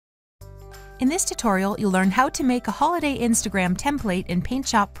In this tutorial, you'll learn how to make a holiday Instagram template in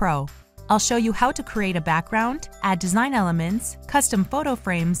PaintShop Pro. I'll show you how to create a background, add design elements, custom photo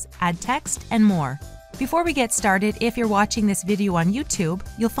frames, add text, and more. Before we get started, if you're watching this video on YouTube,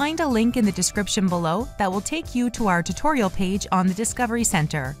 you'll find a link in the description below that will take you to our tutorial page on the Discovery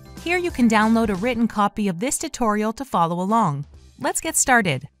Center. Here you can download a written copy of this tutorial to follow along. Let's get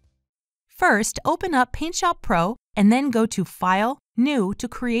started. First, open up PaintShop Pro and then go to File, New to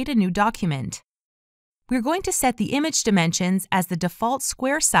create a new document. We're going to set the image dimensions as the default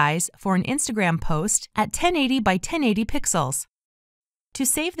square size for an Instagram post at 1080 by 1080 pixels. To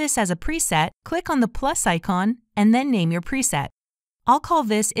save this as a preset, click on the plus icon and then name your preset. I'll call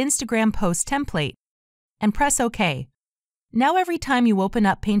this Instagram Post Template and press OK. Now every time you open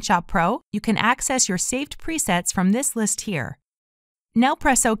up PaintShop Pro, you can access your saved presets from this list here. Now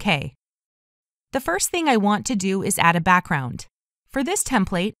press OK. The first thing I want to do is add a background. For this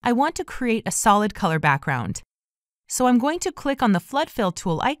template, I want to create a solid color background. So I'm going to click on the Flood Fill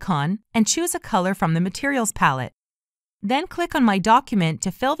tool icon and choose a color from the Materials palette. Then click on my document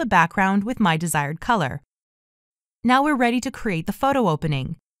to fill the background with my desired color. Now we're ready to create the photo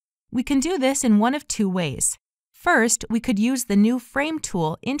opening. We can do this in one of two ways. First, we could use the new Frame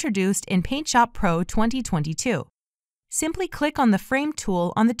tool introduced in PaintShop Pro 2022. Simply click on the Frame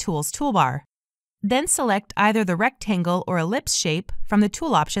tool on the Tools toolbar. Then select either the rectangle or ellipse shape from the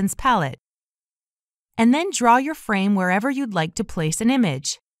Tool Options palette. And then draw your frame wherever you'd like to place an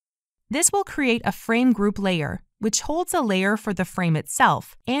image. This will create a frame group layer, which holds a layer for the frame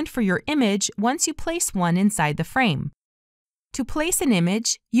itself and for your image once you place one inside the frame. To place an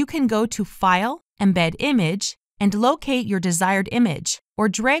image, you can go to File, Embed Image, and locate your desired image, or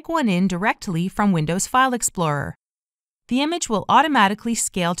drag one in directly from Windows File Explorer. The image will automatically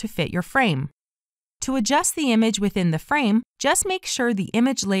scale to fit your frame. To adjust the image within the frame, just make sure the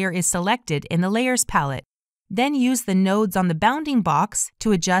image layer is selected in the Layers palette. Then use the nodes on the bounding box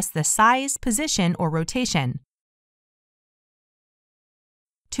to adjust the size, position, or rotation.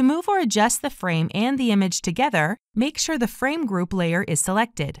 To move or adjust the frame and the image together, make sure the frame group layer is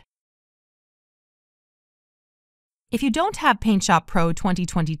selected. If you don't have PaintShop Pro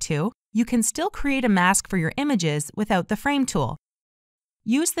 2022, you can still create a mask for your images without the Frame tool.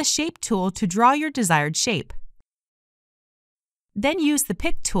 Use the Shape tool to draw your desired shape. Then use the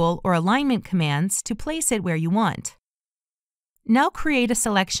Pick tool or alignment commands to place it where you want. Now create a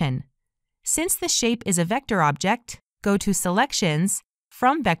selection. Since the shape is a vector object, go to Selections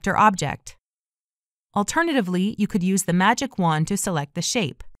from Vector Object. Alternatively, you could use the magic wand to select the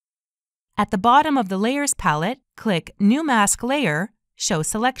shape. At the bottom of the Layers palette, click New Mask Layer, Show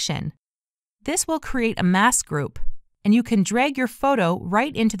Selection. This will create a mask group, and you can drag your photo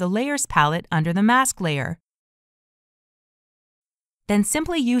right into the Layers palette under the mask layer. Then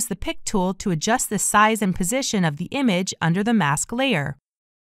simply use the Pick tool to adjust the size and position of the image under the mask layer.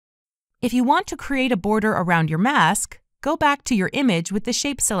 If you want to create a border around your mask, go back to your image with the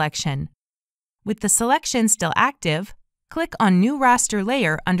shape selection. With the selection still active, click on New Raster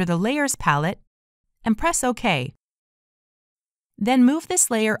Layer under the Layers palette and press OK. Then move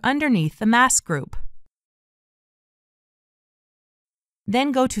this layer underneath the mask group.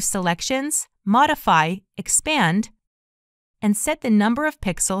 Then go to Selections, Modify, Expand, and set the number of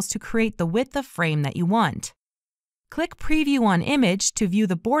pixels to create the width of frame that you want. Click Preview on Image to view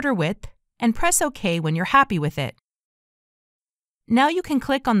the border width and press OK when you're happy with it. Now you can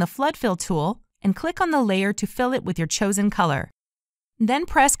click on the Flood Fill tool and click on the layer to fill it with your chosen color. Then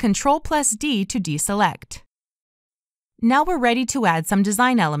press Ctrl+D to deselect. Now we're ready to add some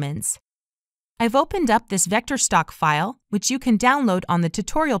design elements. I've opened up this vector stock file, which you can download on the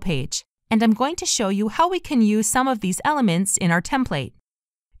tutorial page, and I'm going to show you how we can use some of these elements in our template.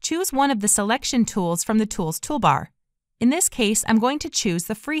 Choose one of the selection tools from the Tools toolbar. In this case, I'm going to choose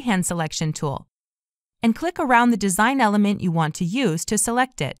the Freehand Selection tool, and click around the design element you want to use to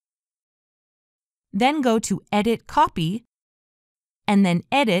select it. Then go to Edit Copy, and then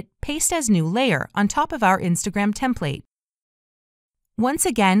Edit Paste as New Layer on top of our Instagram template. Once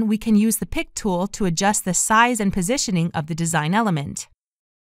again, we can use the Pick tool to adjust the size and positioning of the design element.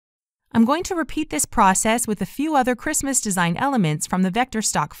 I'm going to repeat this process with a few other Christmas design elements from the vector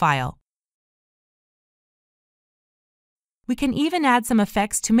stock file. We can even add some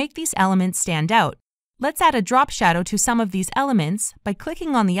effects to make these elements stand out. Let's add a drop shadow to some of these elements by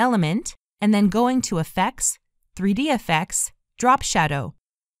clicking on the element and then going to Effects, 3D Effects, Drop Shadow.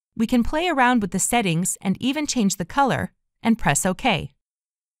 We can play around with the settings and even change the color, and press OK.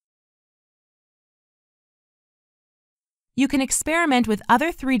 You can experiment with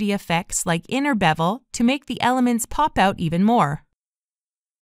other 3D effects like inner bevel to make the elements pop out even more.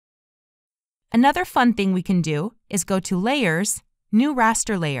 Another fun thing we can do is go to Layers, New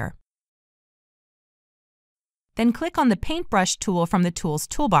Raster Layer. Then click on the Paintbrush tool from the Tools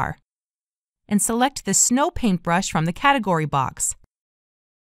toolbar and select the Snow paintbrush from the category box.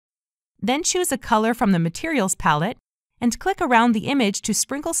 Then choose a color from the Materials palette and click around the image to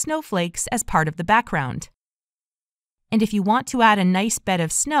sprinkle snowflakes as part of the background. And if you want to add a nice bed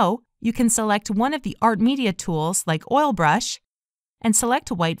of snow, you can select one of the art media tools like Oil Brush and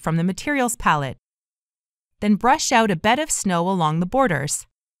select white from the Materials palette. Then brush out a bed of snow along the borders.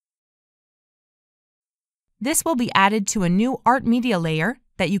 This will be added to a new art media layer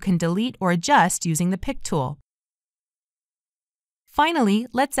that you can delete or adjust using the Pick tool. Finally,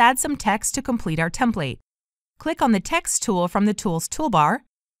 let's add some text to complete our template. Click on the Text tool from the Tools toolbar,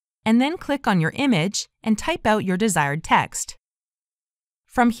 and then click on your image and type out your desired text.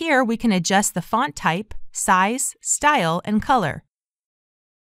 From here, we can adjust the font type, size, style, and color.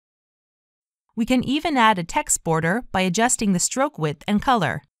 We can even add a text border by adjusting the stroke width and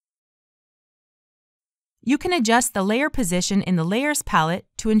color. You can adjust the layer position in the Layers palette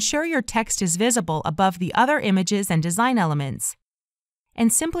to ensure your text is visible above the other images and design elements,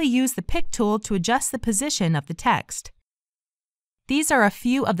 and simply use the Pick tool to adjust the position of the text. These are a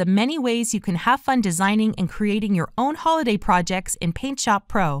few of the many ways you can have fun designing and creating your own holiday projects in PaintShop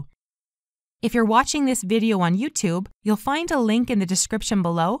Pro. If you're watching this video on YouTube, you'll find a link in the description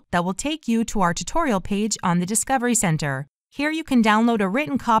below that will take you to our tutorial page on the Discovery Center. Here you can download a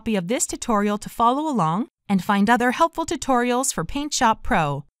written copy of this tutorial to follow along and find other helpful tutorials for PaintShop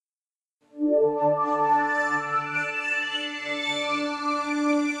Pro.